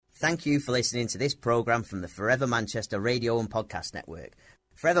Thank you for listening to this programme from the Forever Manchester Radio and Podcast Network.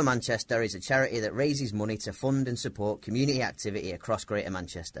 Forever Manchester is a charity that raises money to fund and support community activity across Greater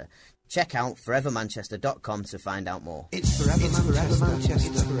Manchester. Check out forevermanchester.com to find out more. It's Forever Manchester.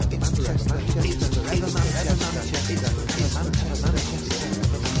 It's Forever Manchester. It's Forever Manchester.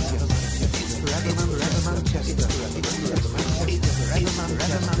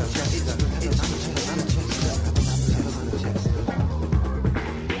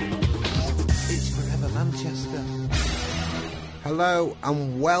 It's Forever Manchester. Hello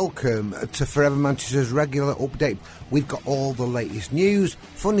and welcome to Forever Manchester's regular update. We've got all the latest news,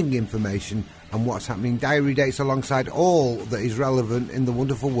 funding information and what's happening, diary dates alongside all that is relevant in the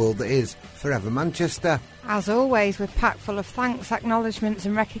wonderful world that is Forever Manchester. As always, we're packed full of thanks, acknowledgements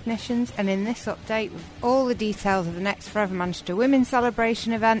and recognitions, and in this update with all the details of the next Forever Manchester Women's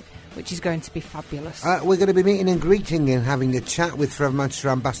Celebration event, which is going to be fabulous. We're going to be meeting and greeting and having a chat with Forever Manchester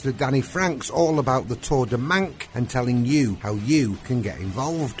Ambassador Danny Franks all about the Tour de Manche and telling you how you can get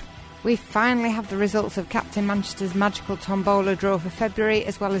involved. We finally have the results of Captain Manchester's Magical Tombola draw for February,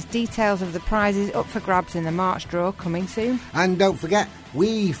 as well as details of the prizes up for grabs in the March draw coming soon. And don't forget,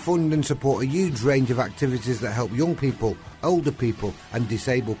 we fund and support a huge range of activities that help young people, older people and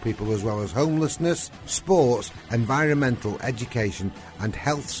disabled people, as well as homelessness, sports, environmental, education and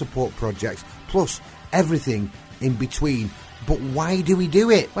health support projects, plus everything in between. But why do we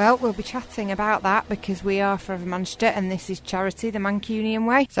do it? Well, we'll be chatting about that because we are Forever Manchester and this is charity, the Mancunian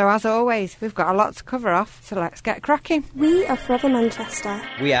Way. So as always, we've got a lot to cover off, so let's get cracking. We are Forever Manchester.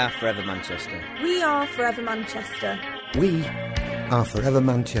 We are Forever Manchester. We are Forever Manchester. We are Forever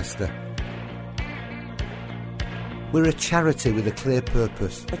Manchester. We're a charity with a clear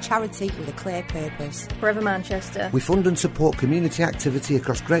purpose. A charity with a clear purpose. Forever Manchester. We fund and support community activity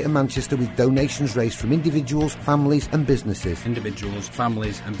across Greater Manchester with donations raised from individuals, families and businesses. Individuals,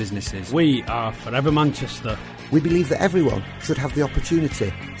 families and businesses. We are Forever Manchester. We believe that everyone should have the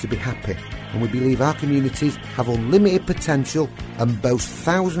opportunity to be happy, and we believe our communities have unlimited potential and boast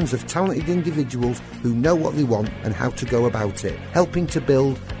thousands of talented individuals who know what they want and how to go about it, helping to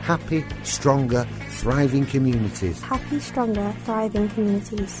build happy, stronger, thriving communities. Happy, stronger, thriving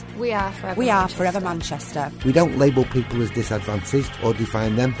communities. We are Forever We are Manchester. Forever Manchester. We don't label people as disadvantaged or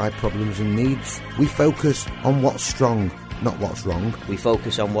define them by problems and needs. We focus on what's strong, not what's wrong. We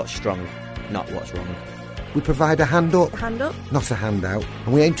focus on what's strong, not what's wrong. We provide a hand up, Hand up. not a handout,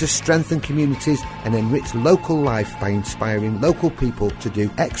 and we aim to strengthen communities and enrich local life by inspiring local people to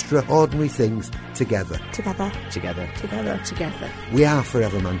do extraordinary things together. Together. Together. Together. Together. We are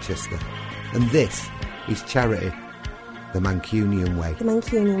Forever Manchester, and this is charity, the Mancunian Way. The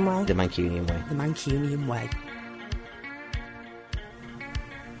Mancunian Way. The Mancunian Way. The Mancunian Way.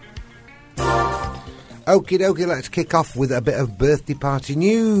 Okie dokie, let's kick off with a bit of birthday party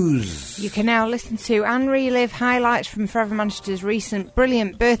news. You can now listen to and relive highlights from Forever Manchester's recent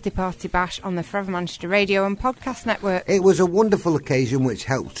brilliant birthday party bash on the Forever Manchester Radio and Podcast Network. It was a wonderful occasion which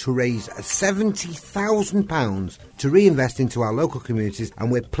helped to raise £70,000 to reinvest into our local communities,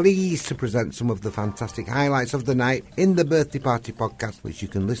 and we're pleased to present some of the fantastic highlights of the night in the Birthday Party podcast, which you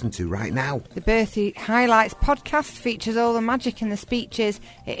can listen to right now. The Birthday Highlights podcast features all the magic in the speeches.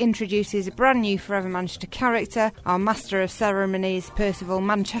 It introduces a brand new Forever Manchester character, our Master of Ceremonies, Percival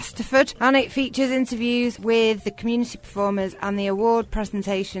Manchesterford, and it features interviews with the community performers and the award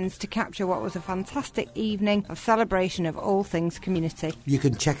presentations to capture what was a fantastic evening of celebration of all things community. You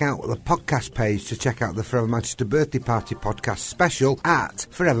can check out the podcast page to check out the Forever Manchester Birthday Party podcast special at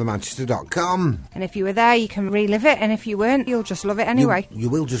forevermanchester.com. And if you were there, you can relive it, and if you weren't, you'll just love it anyway. You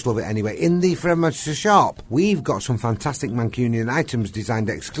will just love it anyway. In the Forever Manchester shop, we've got some fantastic Mancunian items designed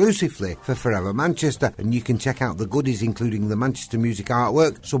exclusively for Forever Manchester, and you can check out the goodies including the Manchester music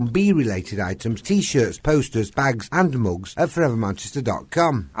artwork, some bee-related items, t-shirts, posters, bags and mugs at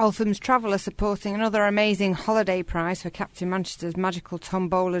forevermanchester.com. Altham's Travel are supporting another amazing holiday prize for Captain Manchester's Magical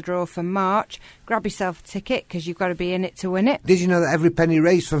Tombola draw for March. Grab yourself a ticket because you've got to be in it to win it. Did you know that every penny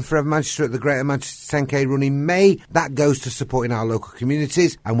raised from Forever Manchester at the Greater Manchester 10K run in May, that goes to supporting our local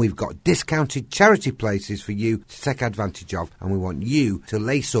communities, and we've got discounted charity places for you to take advantage of, and we want you to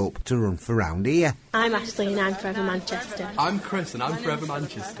lace up to run for round here. I'm Ashley and I'm Forever Manchester. I'm Chris and I'm Forever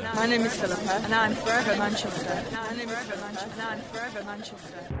Manchester. My name is Philippa and I'm Forever Manchester. My name is Forever Manchester and I'm Forever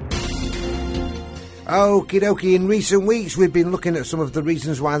Manchester. Okie dokie, in recent weeks we've been looking at some of the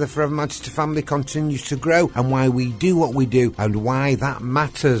reasons why the Forever Manchester family continues to grow and why we do what we do and why that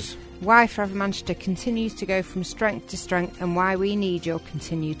matters. why Forever Manchester continues to go from strength to strength and why we need your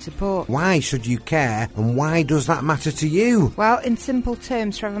continued support. Why should you care, and why does that matter to you? Well, in simple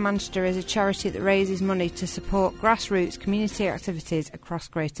terms, Forever Manchester is a charity that raises money to support grassroots community activities across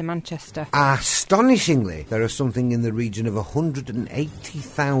Greater Manchester. Astonishingly, there are something in the region of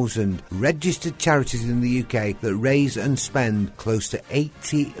 180,000 registered charities in the UK that raise and spend close to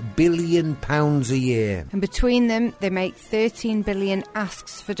 £80 billion a year. And between them, they make 13 billion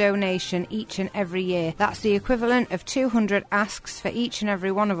asks for donation each and every year. That's the equivalent of 200 asks for each and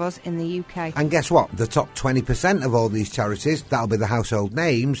every one of us in the UK. And guess what? The top 20% of all these charities, that'll be the household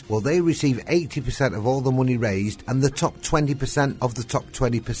names, well, they receive 80% of all the money raised, and the top 20% of the top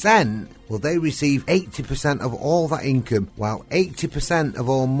 20%, well, they receive 80% of all that income, while 80% of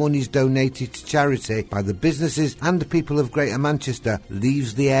all monies donated to charity by the businesses and the people of Greater Manchester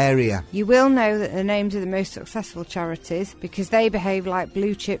leaves the area. You will know that the names of the most successful charities because they behave like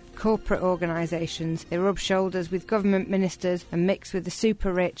blue-chip corporate organisations. They rub shoulders with government ministers and mix with the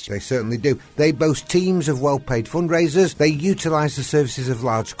super rich. They certainly do. They boast teams of well-paid fundraisers. They utilise the services of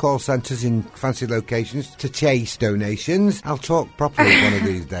large call centres in fancy locations to chase donations. I'll talk properly one of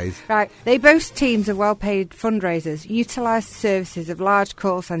these days. Right. They boast teams of well-paid fundraisers, utilise the services of large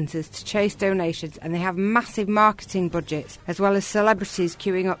call centres to chase donations, and they have massive marketing budgets, as well as celebrities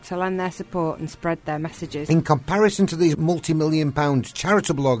queuing up to lend their support and spread their messages. In comparison to these multi-million-pound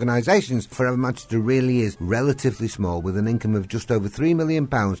charitable organisations, Forever Manchester really is relatively small, with an income of just over £3 million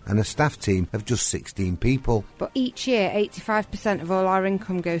and a staff team of just 16 people. But each year, 85% of all our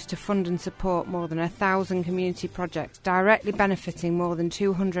income goes to fund and support more than 1,000 community projects, directly benefiting more than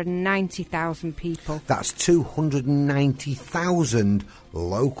 290,000 people. That's 290,000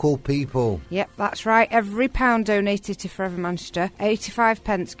 local people. Yep, that's right. Every pound donated to Forever Manchester, 85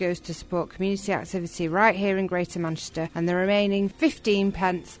 pence goes to support community activity right here in Greater Manchester, and the remaining 15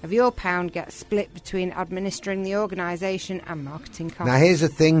 pence of your pound gets split between administering the organisation and marketing costs. Now here's the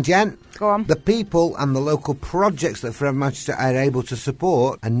thing, gent. Go on. The people and the local projects that Forever Manchester are able to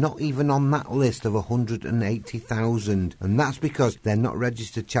support are not even on that list of 180,000, and that's because they're not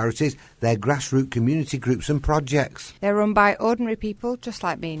registered charities, they're grassroots community groups and projects. They're run by ordinary people just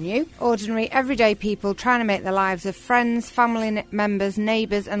like me and you. Ordinary, everyday people trying to make the lives of friends, family members,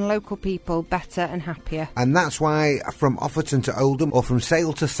 neighbours and local people better and happier. And that's why from Offerton to Oldham, or from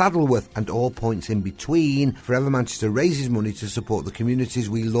Sale to Saddleworth and all points in between, Forever Manchester raises money to support the communities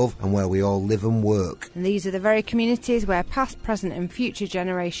we love and where we all live and work. And these are the very communities where past, present and future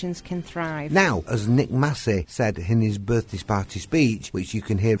generations can thrive. Now, as Nick Massey said in his birthday party speech, which you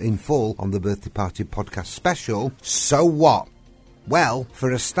can hear in full on the Birthday Party podcast special, so what? Well,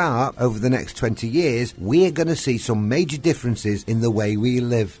 for a start, over the next 20 years, we're going to see some major differences in the way we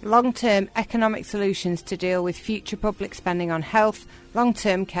live. Long-term economic solutions to deal with future public spending on health,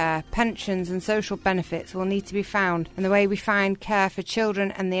 long-term care, pensions and social benefits will need to be found, and the way we find care for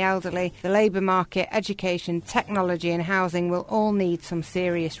children and the elderly, the labour market, education, technology and housing will all need some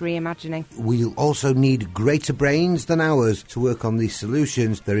serious reimagining. We'll also need greater brains than ours to work on these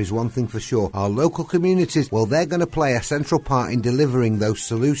solutions. There is one thing for sure, our local communities, well, they're going to play a central part in delivering those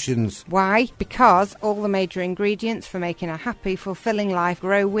solutions. Why? Because all the major ingredients for making a happy, fulfilling life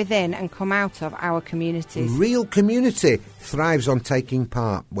grow within and come out of our communities. Real community thrives on taking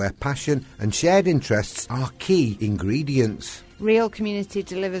part, where passion and shared interests are key ingredients. Real community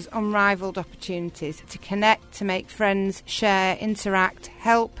delivers unrivalled opportunities to connect, to make friends, share, interact,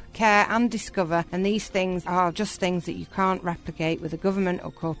 help, care and discover, and these things are just things that you can't replicate with a government or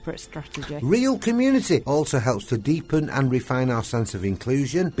corporate strategy. Real community also helps to deepen and refine our sense of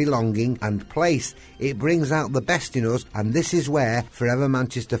inclusion, belonging and place. It brings out the best in us, and this is where Forever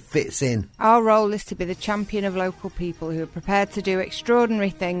Manchester fits in. Our role is to be the champion of local people who are prepared to do extraordinary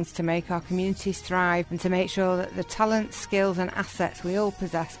things to make our communities thrive and to make sure that the talents, skills and assets we all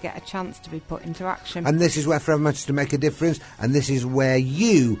possess get a chance to be put into action. And this is where Forever Manchester make a difference, and this is where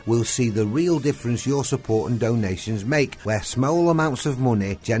you will see the real difference your support and donations make, where small amounts of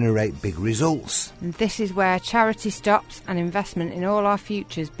money generate big results. And this is where charity stops and investment in all our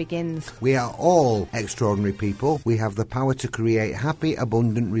futures begins. We are all extraordinary people. We have the power to create happy,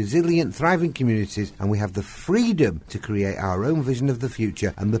 abundant, resilient, thriving communities, and we have the freedom to create our own vision of the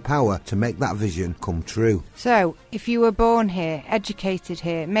future and the power to make that vision come true. So, if you were born here, educated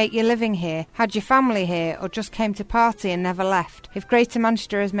here, make your living here, had your family here, or just came to party and never left, if Greater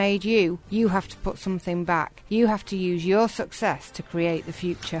Manchester has made you, you have to put something back. You have to use your success to create the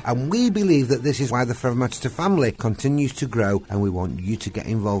future. And we believe that this is why the Forever Manchester family continues to grow, and we want you to get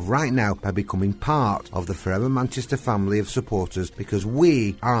involved right now by becoming part of the Forever Manchester family of supporters, because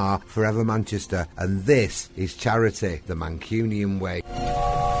we are Forever Manchester and this is charity the Mancunian way.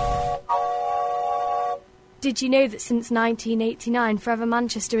 Did you know that since 1989, Forever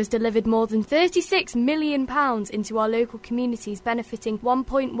Manchester has delivered more than £36 million into our local communities, benefiting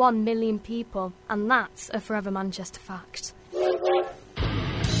 1.1 million people? And that's a Forever Manchester fact.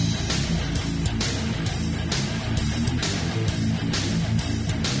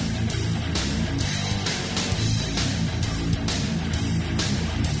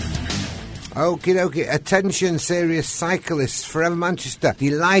 Okie dokie, attention serious cyclists. Forever Manchester,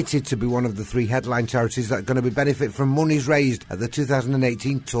 delighted to be one of the 3 headline charities that are going to be benefit from monies raised at the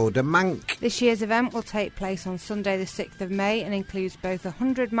 2018 Tour de Manche. This year's event will take place on Sunday the 6th of May and includes both a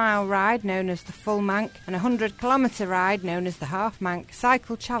 100-mile ride known as the Full Manche and a 100-kilometre ride known as the Half Manche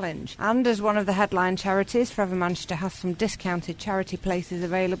Cycle Challenge. And as one of the headline charities, Forever Manchester has some discounted charity places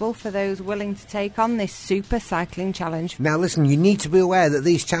available for those willing to take on this super cycling challenge. Now listen, you need to be aware that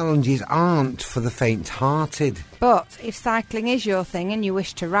these challenges aren't for the faint-hearted. But if cycling is your thing and you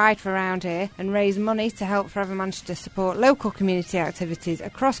wish to ride for around here and raise money to help Forever Manchester support local community activities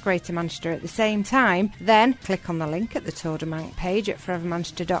across Greater Manchester at the same time, then click on the link at the Tour de Manche page at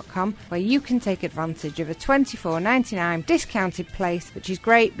forevermanchester.com, where you can take advantage of a $24.99 discounted place, which is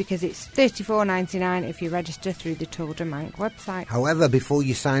great because it's $34.99 if you register through the Tour de Manche website. However, before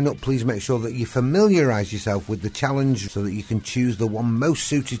you sign up, please make sure that you familiarise yourself with the challenge so that you can choose the one most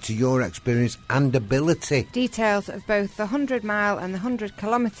suited to your experience and ability. Details of both the 100-mile and the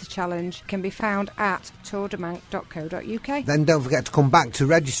 100-kilometre challenge can be found at tourdemanche.co.uk. Then don't forget to come back to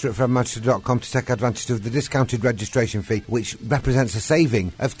register at forevermanchester.com to take advantage of the discounted registration fee, which represents a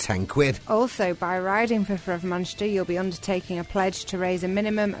saving of £10. Also, by riding for Forever Manchester, you'll be undertaking a pledge to raise a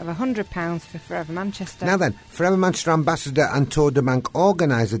minimum of £100 for Forever Manchester. Now then, Forever Manchester ambassador and Tour de Manche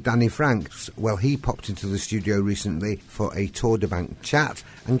organiser Danny Franks, well, he popped into the studio recently for a Tour de Manche chat,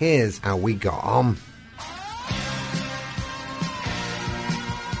 and here's how we got on.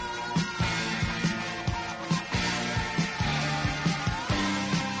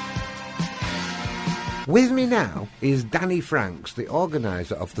 With me now is Danny Franks, the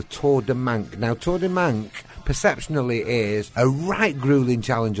organiser of the Tour de Manche. Now, Tour de Manche perceptionally is a right gruelling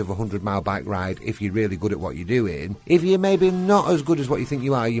challenge of a 100-mile bike ride if you're really good at what you're doing. If you're maybe not as good as what you think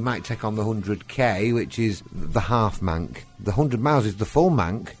you are, you might take on the 100k, which is the Half Manche. The 100 miles is the Full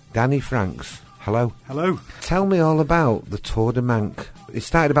Manche. Danny Franks, hello. Hello. Tell me all about the Tour de Manche. It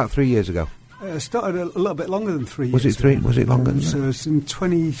started about 3 years ago. It started a little bit longer than 3 years. Was it three? Was it longer than that? So it was in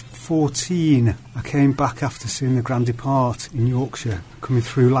 2014. I came back after seeing the Grand Depart in Yorkshire, coming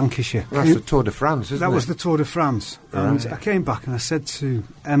through Lancashire. That's the Tour de France, isn't it? That was the Tour de France. And I came back and I said to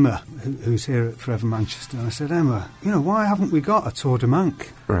Emma, who's here at Forever Manchester, and I said, Emma, why haven't we got a Tour de Manche?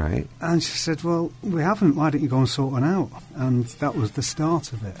 Right. And she said, well, we haven't. Why don't you go and sort one out? And that was the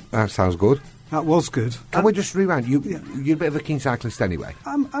start of it. That sounds good. That was good. Can we just rewind? You're a bit of a keen cyclist anyway.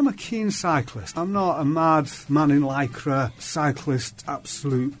 I'm a keen cyclist. I'm not a mad man in lycra cyclist,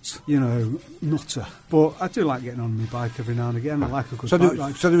 absolute, nutter. But I do like getting on my bike every now and again. I like a good bike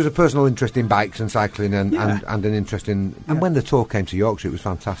ride. So there was a personal interest in bikes and cycling and an interest in... And when the tour came to Yorkshire, it was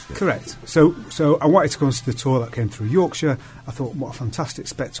fantastic. Correct. So I wanted to go and see the tour that came through Yorkshire. I thought, what a fantastic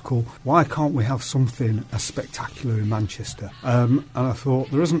spectacle. Why can't we have something as spectacular in Manchester? And I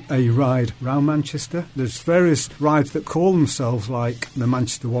thought, there isn't a ride round Manchester. There's various rides that call themselves like the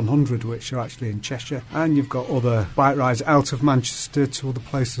Manchester 100, which are actually in Cheshire. And you've got other bike rides out of Manchester to other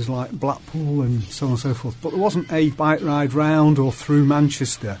places like Blackpool and so on and so forth. But there wasn't a bike ride round or through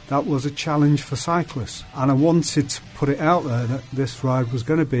Manchester. That was a challenge for cyclists. And I wanted to put it out there that this ride was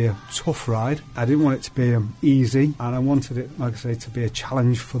going to be a tough ride. I didn't want it to be easy. And I wanted it, like I say, to be a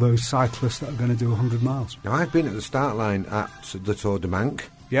challenge for those cyclists that are going to do 100 miles. Now, I've been at the start line at the Tour de Manche.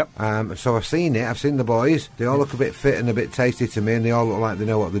 Yep. So I've seen it. I've seen the boys. They all look a bit fit and a bit tasty to me, and they all look like they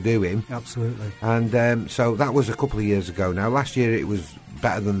know what they're doing. Absolutely. And so that was a couple of years ago now. Last year it was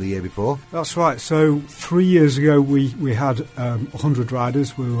better than the year before. That's right. So 3 years ago we had 100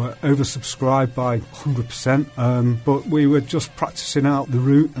 riders. We were oversubscribed by 100%, but we were just practising out the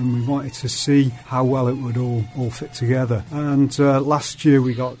route, and we wanted to see how well it would all fit together. And last year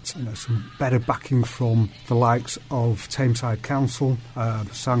we got some better backing from the likes of Tameside Council,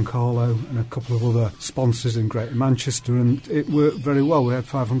 San Carlo, and a couple of other sponsors in Greater Manchester, and it worked very well. We had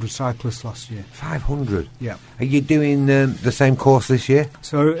 500 cyclists last year. 500? Yeah. Are you doing the same course this year?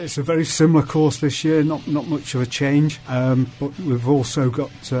 So it's a very similar course this year, not much of a change, but we've also got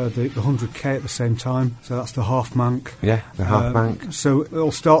the 100k at the same time, so that's the Half Manche. Yeah, the Half Manche. So it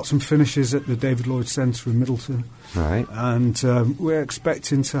all starts and finishes at the David Lloyd Centre in Middleton. Right. And we're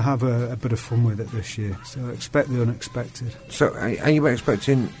expecting to have a bit of fun with it this year, so expect the unexpected. So are you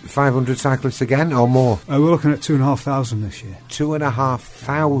expecting 500 cyclists again or more? We're looking at 2,500 this year.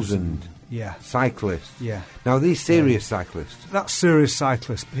 2,500? Yeah. Cyclists? Yeah. Now, are these serious cyclists? That's serious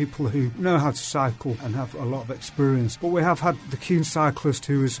cyclists, people who know how to cycle and have a lot of experience. But we have had the keen cyclist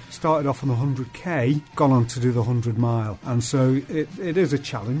who has started off on the 100k, gone on to do the 100 mile. And so it is a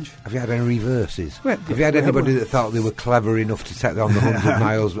challenge. Have you had any reverses? Well, have you had anybody that thought they were clever enough to take on the 100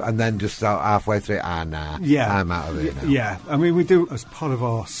 miles and then just start halfway through, I'm out of it now? Yeah, I mean, we do, as part of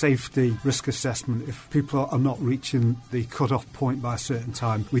our safety risk assessment, if people are not reaching the cut-off point by a certain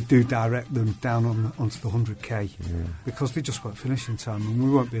time, we do direct them down onto the 100k, because they just won't finish in time, and we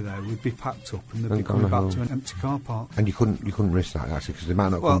won't be there. We'd be packed up, and they'd be coming back to an empty car park. And you couldn't risk that, actually, because they might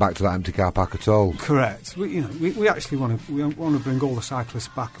not come back to that empty car park at all. Correct. We actually want to bring all the cyclists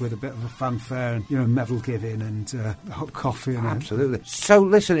back with a bit of a fanfare and medal giving and hot coffee. And absolutely. So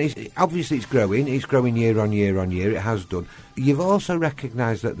listen, obviously it's growing. It's growing year on year on year. It has done. You've also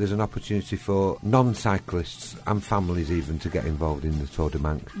recognised that there's an opportunity for non-cyclists and families even to get involved in the Tour de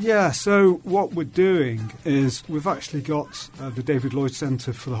Manche. Yeah, so what we're doing is we've actually got the David Lloyd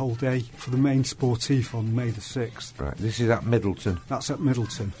Centre for the whole day for the main sportif on May the 6th. Right, this is at Middleton. That's at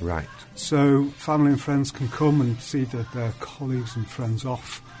Middleton. Right. So family and friends can come and see their colleagues and friends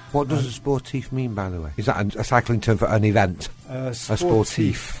off. What does a sportif mean, by the way? Is that a cycling term for an event? A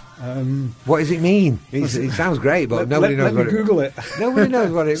sportif. What does it mean? It sounds great, but nobody knows what it means. Google it. Nobody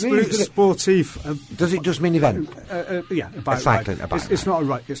knows what it means. Sportif. Does it just mean event? Yeah, a cycling. It's not a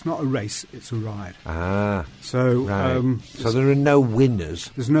ride. It's not a race. It's a ride. Ah. So, right. So there are no winners.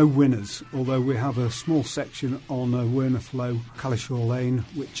 There's no winners, although we have a small section on Werner Flow, Calishaw Lane,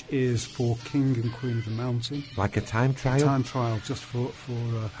 which is for King and Queen of the Mountain. Like a time trial. A time trial, just for.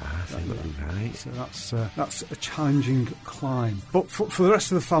 Right. So that's a challenging climb. But for the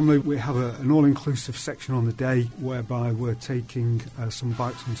rest of the family, we have an all-inclusive section on the day whereby we're taking some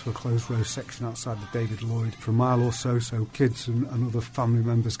bikes into a closed road section outside the David Lloyd for a mile or so kids and other family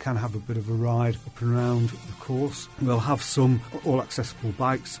members can have a bit of a ride up and around the course. We'll have some all-accessible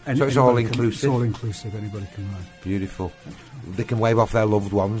bikes. So it's all-inclusive? It's all-inclusive, anybody can ride. Beautiful. They can wave off their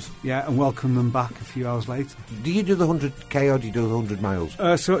loved ones. Yeah, and welcome them back a few hours later. Do you do the 100k or do you do the 100 miles?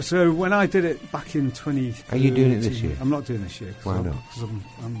 So when I did it back in 2013... Are you doing it this year? I'm not doing this year. Why not? Because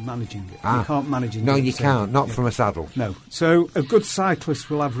I'm managing it. You can't manage it. No, you can't. Not from a saddle. No. So a good cyclist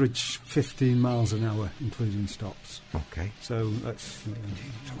will average 15 miles an hour, including stops. Okay. So that's...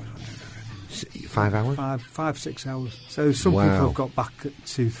 5 hours? 5-6 hours. So some people have got back at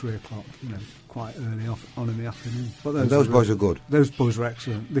 2-3 o'clock, quite early on in the afternoon. But those boys are good? Those boys are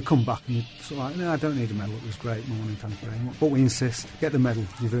excellent. They come back and they're sort of like, no, I don't need a medal, it was great, morning, thank you very much. But we insist, get the medal,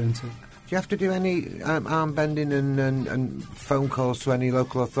 you've earned it. Do you have to do any arm bending and phone calls to any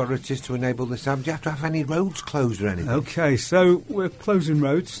local authorities to enable this? Do you have to have any roads closed or anything? OK, so we're closing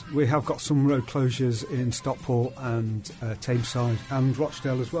roads. We have got some road closures in Stockport and Tameside and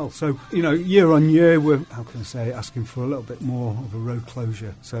Rochdale as well. So, year on year, we're, asking for a little bit more of a road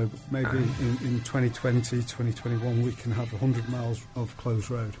closure. So maybe in 2020, 2021, we can have 100 miles of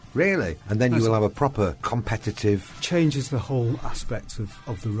closed road. Really? And then you will have a proper competitive... Changes the whole aspect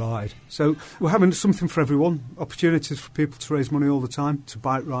of the ride. So we're having something for everyone, opportunities for people to raise money all the time, to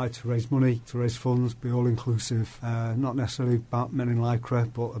bike ride, to raise money, to raise funds, be all-inclusive, not necessarily about men in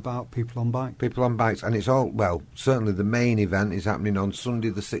lycra, but about people on bike. People on bikes, and it's all, certainly the main event is happening on Sunday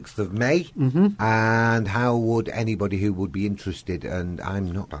the 6th of May, and how would anybody who would be interested, and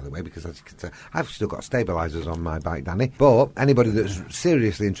I'm not, by the way, because as you can tell, I've still got stabilisers on my bike, Danny, but anybody that's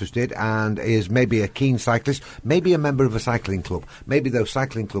seriously interested and is maybe a keen cyclist, maybe a member of a cycling club, maybe those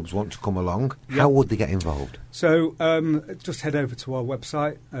cycling clubs want to come along, how would they get involved? So just head over to our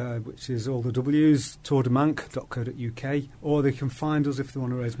website, which is all the W's, tourdemanche.co.uk, or they can find us if they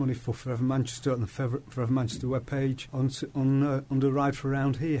want to raise money for Forever Manchester on the Forever Manchester webpage under Ride for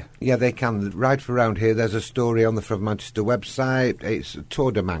Around Here. Yeah, they can. Ride for Around Here, there's a story on the Forever Manchester website. It's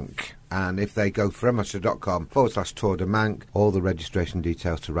Tour de Manche. And if they go forevermanchester.com/Tour de Manche, all the registration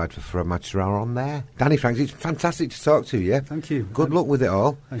details to Ride for Forever Manchester are on there. Danny Franks, it's fantastic to talk to you. Thank you. Good luck with it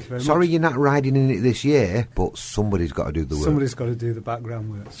all. Thank you very much. Sorry you're not riding in it this year, but somebody's got to do the work. Somebody's got to do the background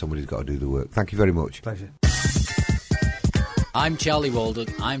work. Somebody's got to do the work. Thank you very much. Pleasure. I'm Charlie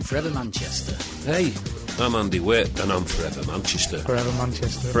Walden. I'm Forever Manchester. Hey, I'm Andy Witt and I'm Forever Manchester. Forever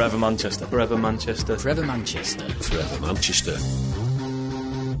Manchester. Forever Manchester. Forever Manchester. Forever Manchester. Forever Manchester.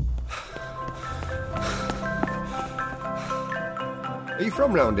 Are you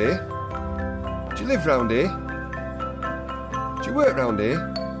from round here? Do you live round here? Do you work round here?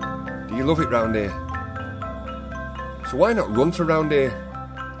 Do you love it round here? So why not run for round here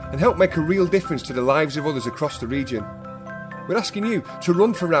and help make a real difference to the lives of others across the region? We're asking you to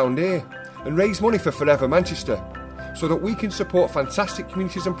run for round here and raise money for Forever Manchester. so that we can support fantastic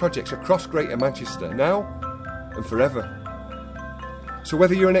communities and projects across Greater Manchester now and forever. So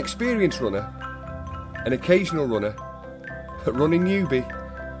whether you're an experienced runner, an occasional runner, a running newbie,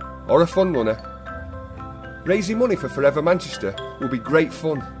 or a fun runner, raising money for Forever Manchester will be great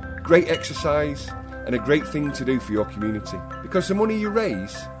fun, great exercise, and a great thing to do for your community. Because the money you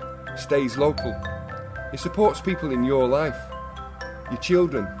raise stays local. It supports people in your life, your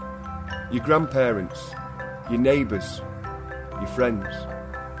children, your grandparents, your neighbours, your friends.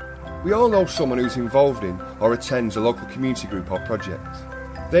 We all know someone who's involved in or attends a local community group or project.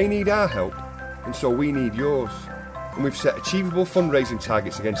 They need our help, and so we need yours. And we've set achievable fundraising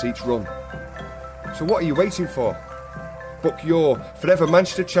targets against each run. So what are you waiting for? Book your Forever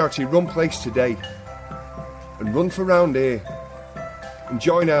Manchester charity run place today and run for round here. And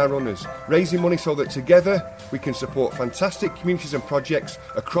join our runners, raising money so that together we can support fantastic communities and projects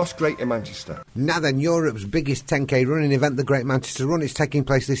across Greater Manchester. Now then, Europe's biggest 10k running event, the Great Manchester Run, is taking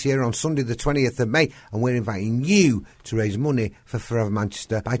place this year on Sunday the 20th of May, and we're inviting you to raise money for Forever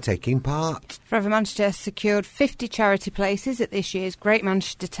Manchester by taking part. Forever Manchester has secured 50 charity places at this year's Great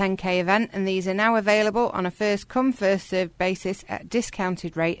Manchester 10k event, and these are now available on a first-come, first-served basis at a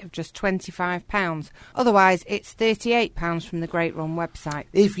discounted rate of just £25. Otherwise, it's £38 from the Great Run website.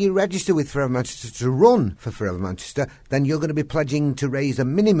 If you register with Forever Manchester to run for Forever Manchester, then you're going to be pledging to raise a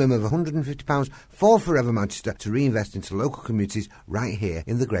minimum of £150 for Forever Manchester to reinvest into local communities right here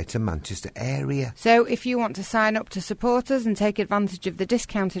in the Greater Manchester area. So if you want to sign up to support us and take advantage of the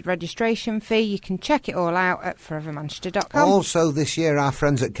discounted registration fee, you can check it all out at forevermanchester.com. Also this year, our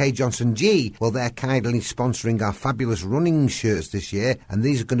friends at K Johnson G, well, they're kindly sponsoring our fabulous running shirts this year, and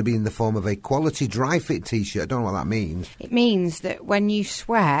these are going to be in the form of a quality dry fit t-shirt. I don't know what that means. It means that when you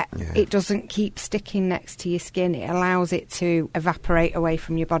sweat, it doesn't keep sticking next to your skin. It allows it to evaporate away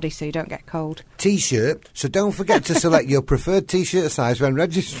from your body so you don't get cold. T-shirt, so don't forget to select your preferred t-shirt size when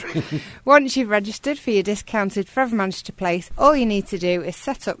registering. Once you've registered for your discounted Forever Manchester place, all you need to do is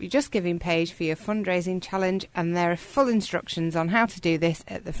set up your Just Giving page for your fundraising challenge, and there are full instructions on how to do this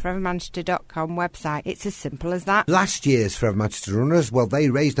at the forevermanchester.com website. It's as simple as that. Last year's Forever Manchester runners, well, they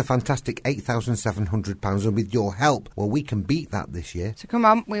raised a fantastic £8,700, and with your help, well, we can beat that this year. So come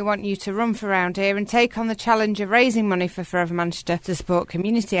on, we want you to run for round here and take on the challenge of raising money for Forever Manchester to support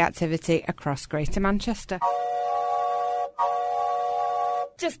community activity across Greater Manchester.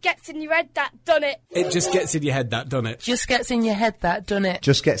 Just gets in your head that done it. It just gets in your head that done it. Just gets in your head that done it.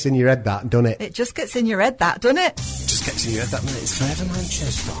 Just gets in your head that done it. It just gets in your head that done it. Just gets in your head that done it. It's Forever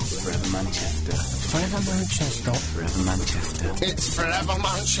Manchester. Forever Manchester. Forever Manchester. Forever Manchester. It's Forever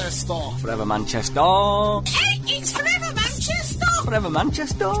Manchester. Forever Manchester. Hey, it's Forever Manchester. Forever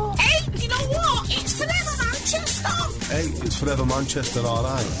Manchester. Hey, you know what? It's Forever Manchester. Hey, it's Forever Manchester,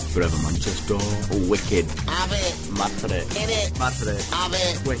 alright. Forever Manchester. Wicked. Have it. Mad for it. In it. Mad for it. Have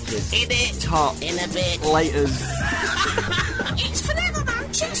it. Wicked. In it. Top. In a bit. Laters. It's Forever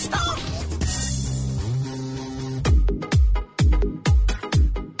Manchester.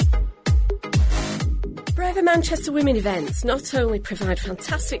 Forever Manchester Women events not only provide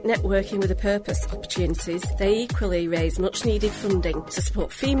fantastic networking with a purpose opportunities, they equally raise much needed funding to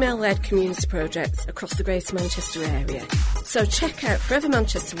support female-led community projects across the Greater Manchester area. So check out Forever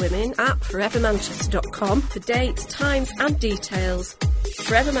Manchester Women at forevermanchester.com for dates, times and details.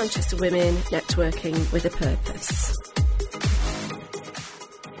 Forever Manchester Women, networking with a purpose.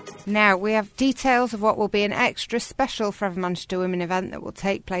 Now, we have details of what will be an extra special Forever Manchester Women event that will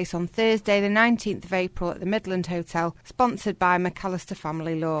take place on Thursday the 19th of April at the Midland Hotel, sponsored by McAllister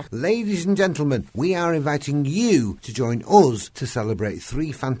Family Law. Ladies and gentlemen, we are inviting you to join us to celebrate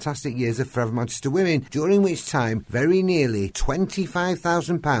 3 fantastic years of Forever Manchester Women, during which time very nearly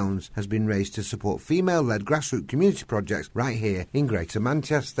 £25,000 has been raised to support female-led grassroots community projects right here in Greater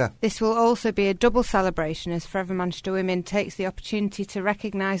Manchester. This will also be a double celebration as Forever Manchester Women takes the opportunity to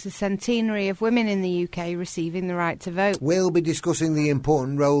recognise the centenary of women in the UK receiving the right to vote. We'll be discussing the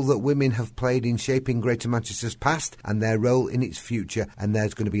important role that women have played in shaping Greater Manchester's past and their role in its future, and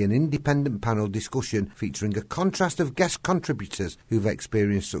there's going to be an independent panel discussion featuring a contrast of guest contributors who've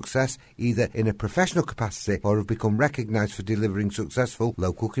experienced success either in a professional capacity or have become recognised for delivering successful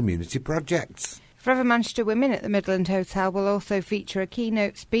local community projects. Forever Manchester Women at the Midland Hotel will also feature a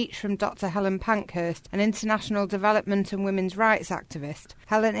keynote speech from Dr Helen Pankhurst, an international development and women's rights activist.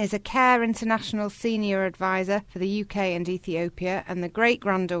 Helen is a CARE International Senior Advisor for the UK and Ethiopia and the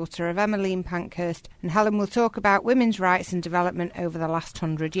great-granddaughter of Emmeline Pankhurst, and Helen will talk about women's rights and development over the last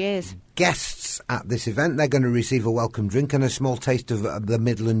 100 years. Guests at this event, they're going to receive a welcome drink and a small taste of the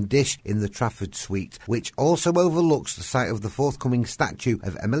Midland dish in the Trafford Suite, which also overlooks the site of the forthcoming statue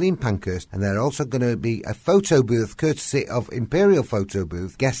of Emmeline Pankhurst, and there's also going to be a photo booth courtesy of Imperial Photo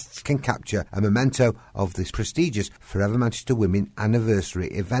Booth. Guests can capture a memento of this prestigious Forever Manchester Women anniversary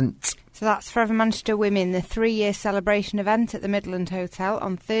event. So that's Forever Manchester Women, the 3-year celebration event at the Midland Hotel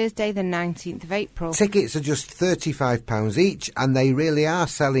on Thursday the 19th of April. Tickets are just £35 each, and they really are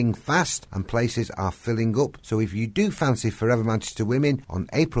selling fast and places are filling up. So if you do fancy Forever Manchester Women on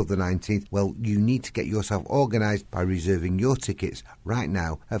April the 19th, well, you need to get yourself organised by reserving your tickets right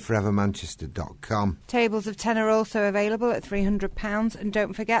now at forevermanchester.com. Tables of 10 are also available at £300, and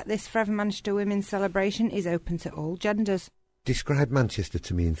don't forget this Forever Manchester Women's celebration is open to all genders. Describe Manchester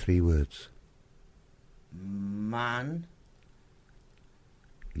to me in 3 words. Man.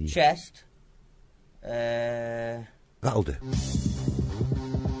 Chest. That'll do.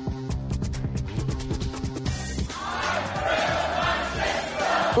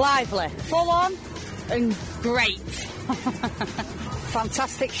 Lively, full on, and great.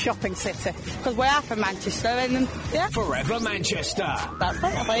 Fantastic shopping city. Because we are from Manchester, and yeah. Forever Manchester. That's it,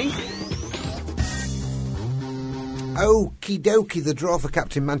 I think. Okie dokie, the draw for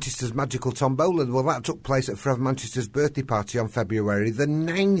Captain Manchester's Magical Tombola, well, that took place at Forever Manchester's birthday party on February the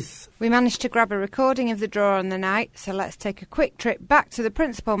 9th. We managed to grab a recording of the draw on the night, so let's take a quick trip back to the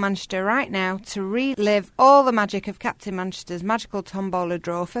Principal Manchester right now to relive all the magic of Captain Manchester's Magical Tombola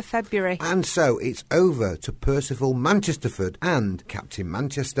draw for February. And so it's over to Percival Manchesterford and Captain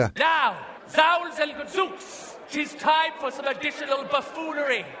Manchester. Now, Zowls and Gadzooks, 'tis time for some additional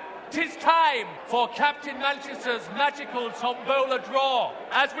buffoonery. 'Tis time for Captain Manchester's Magical Tombola draw.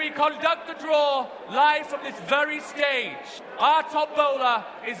 As we conduct the draw live from this very stage, our Tombola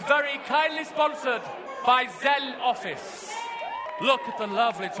is very kindly sponsored by Zell Office. Look at the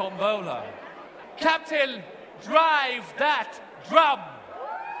lovely Tombola. Captain, drive that drum.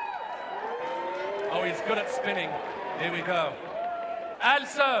 Oh, he's good at spinning. Here we go. And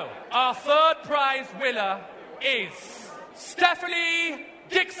so, our third prize winner is Stephanie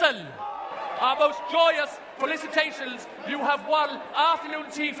Dixon. Our most joyous felicitations. You have won afternoon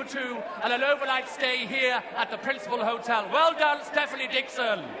tea for 2 and an overnight stay here at the Principal Hotel. Well done, Stephanie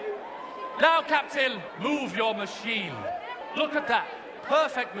Dixon. Now, Captain, move your machine. Look at that.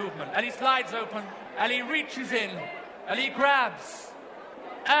 Perfect movement. And he slides open, and he reaches in, and he grabs.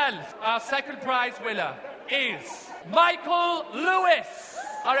 And our second prize winner is Michael Lewis.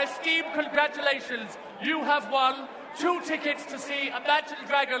 Our esteemed congratulations. You have won 2 tickets to see Imagine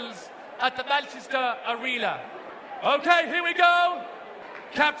Dragons at the Manchester Arena. Okay, here we go.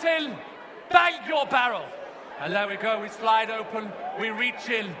 Captain, bang your barrel. And there we go, we slide open, we reach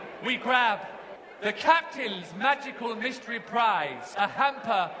in, we grab the Captain's Magical Mystery Prize, a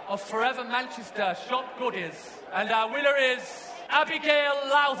hamper of Forever Manchester shop goodies. And our winner is Abigail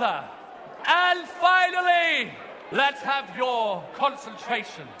Lowther. And finally, let's have your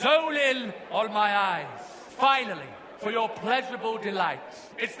concentration. Dole in on my eyes. Finally, for your pleasurable delight,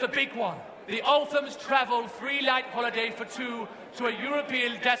 it's the big one. The Ulthams Travel 3-night holiday for 2 to a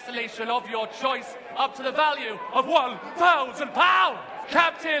European destination of your choice, up to the value of £1,000.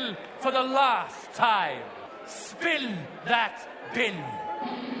 Captain, for the last time, spin that bin.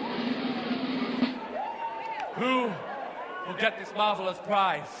 Who will get this marvellous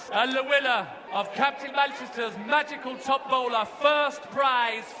prize? And the winner of Captain Manchester's Magical Tombola first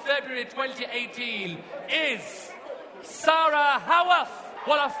prize, February 2018, is Sarah Howarth.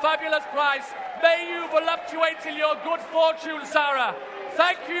 What a fabulous prize. May you voluptuate in your good fortune, Sarah.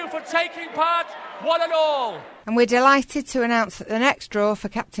 Thank you for taking part, one and all. And we're delighted to announce that the next draw for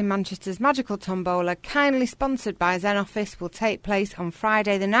Captain Manchester's Magical Tombola, kindly sponsored by Zen Office, will take place on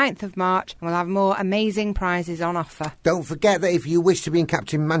Friday the 9th of March, and we'll have more amazing prizes on offer. Don't forget that if you wish to be in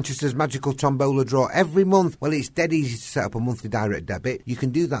Captain Manchester's Magical Tombola draw every month, well, it's dead easy to set up a monthly direct debit. You can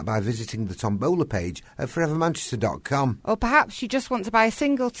do that by visiting the Tombola page at forevermanchester.com. Or perhaps you just want to buy a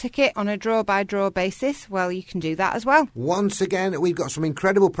single ticket on a draw-by-draw basis. Well, you can do that as well. Once again, we've got some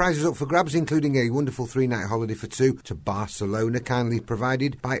incredible prizes up for grabs, including a wonderful 3-night holiday holiday for two to Barcelona, kindly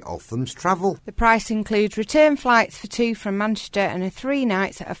provided by Altham's Travel. The price includes return flights for two from Manchester and a 3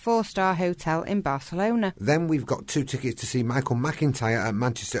 nights at a 4-star hotel in Barcelona. Then we've got 2 tickets to see Michael McIntyre at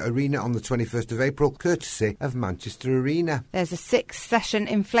Manchester Arena on the 21st of April, courtesy of Manchester Arena. There's a 6-session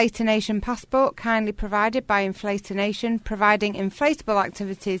Inflatonation passport, kindly provided by Inflatonation, providing inflatable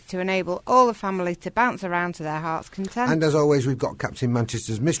activities to enable all the family to bounce around to their heart's content. And as always, we've got Captain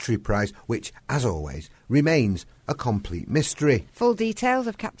Manchester's Mystery Prize, which, as always, remains a complete mystery. Full details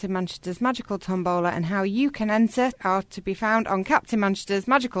of Captain Manchester's Magical Tombola and how you can enter are to be found on Captain Manchester's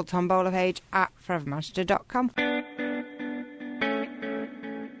Magical Tombola page at forevermanchester.com.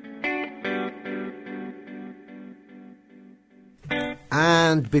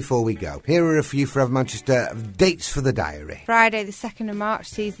 And before we go, here are a few Forever Manchester dates for the diary. Friday the 2nd of March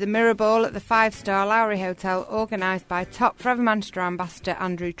sees the Mirror Ball at the 5-star Lowry Hotel, organised by top Forever Manchester ambassador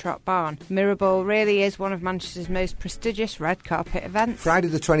Andrew Trott-Barn. Mirror Ball really is one of Manchester's most prestigious red carpet events. Friday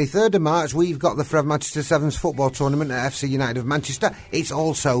the 23rd of March, we've got the Forever Manchester Sevens football tournament at FC United of Manchester. It's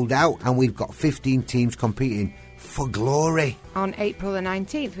all sold out and we've got 15 teams competing for glory. On April the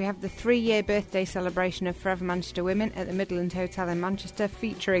 19th, we have the 3-year birthday celebration of Forever Manchester Women at the Midland Hotel in Manchester,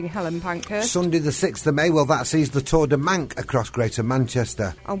 featuring Helen Pankhurst. Sunday the 6th of May, well, that sees the Tour de Manc across Greater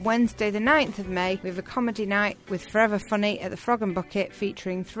Manchester. On Wednesday the 9th of May, we have a comedy night with Forever Funny at the Frog and Bucket,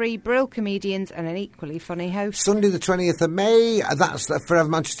 featuring 3 brill comedians and an equally funny host. Sunday the 20th of May, that's the Forever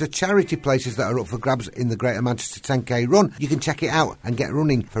Manchester charity places that are up for grabs in the Greater Manchester 10k run. You can check it out and get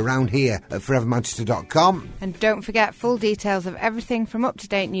running for round here at forevermanchester.com. And don't forget, full details of everything from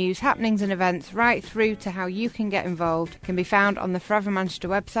up-to-date news, happenings and events right through to how you can get involved can be found on the Forever Manchester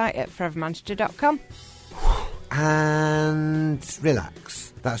website at forevermanchester.com. And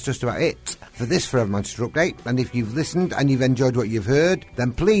relax. That's just about it for this Forever Manchester update. And if you've listened and you've enjoyed what you've heard,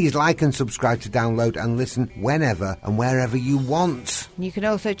 then please like and subscribe to download and listen whenever and wherever you want. You can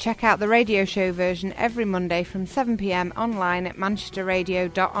also check out the radio show version every Monday from 7 p.m. online at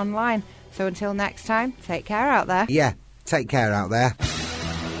manchesterradio.online. So until next time, take care out there. Yeah, take care out there.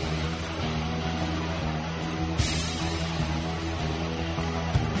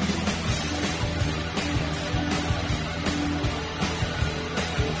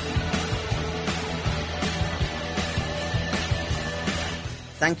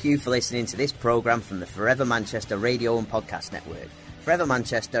 Thank you for listening to this programme from the Forever Manchester Radio and Podcast Network. Forever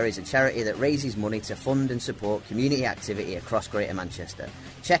Manchester is a charity that raises money to fund and support community activity across Greater Manchester.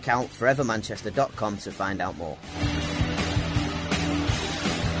 Check out forevermanchester.com to find out more.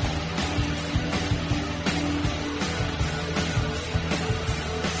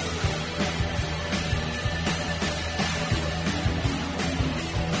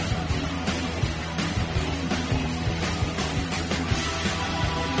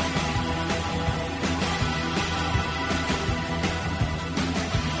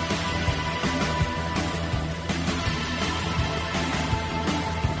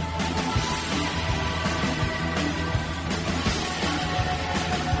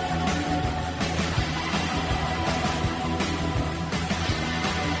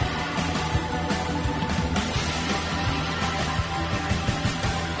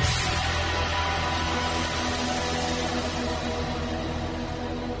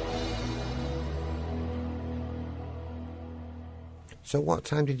 So what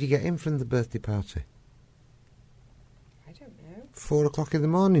time did you get in from the birthday party? I don't know. 4 o'clock in the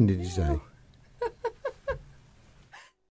morning, did you say?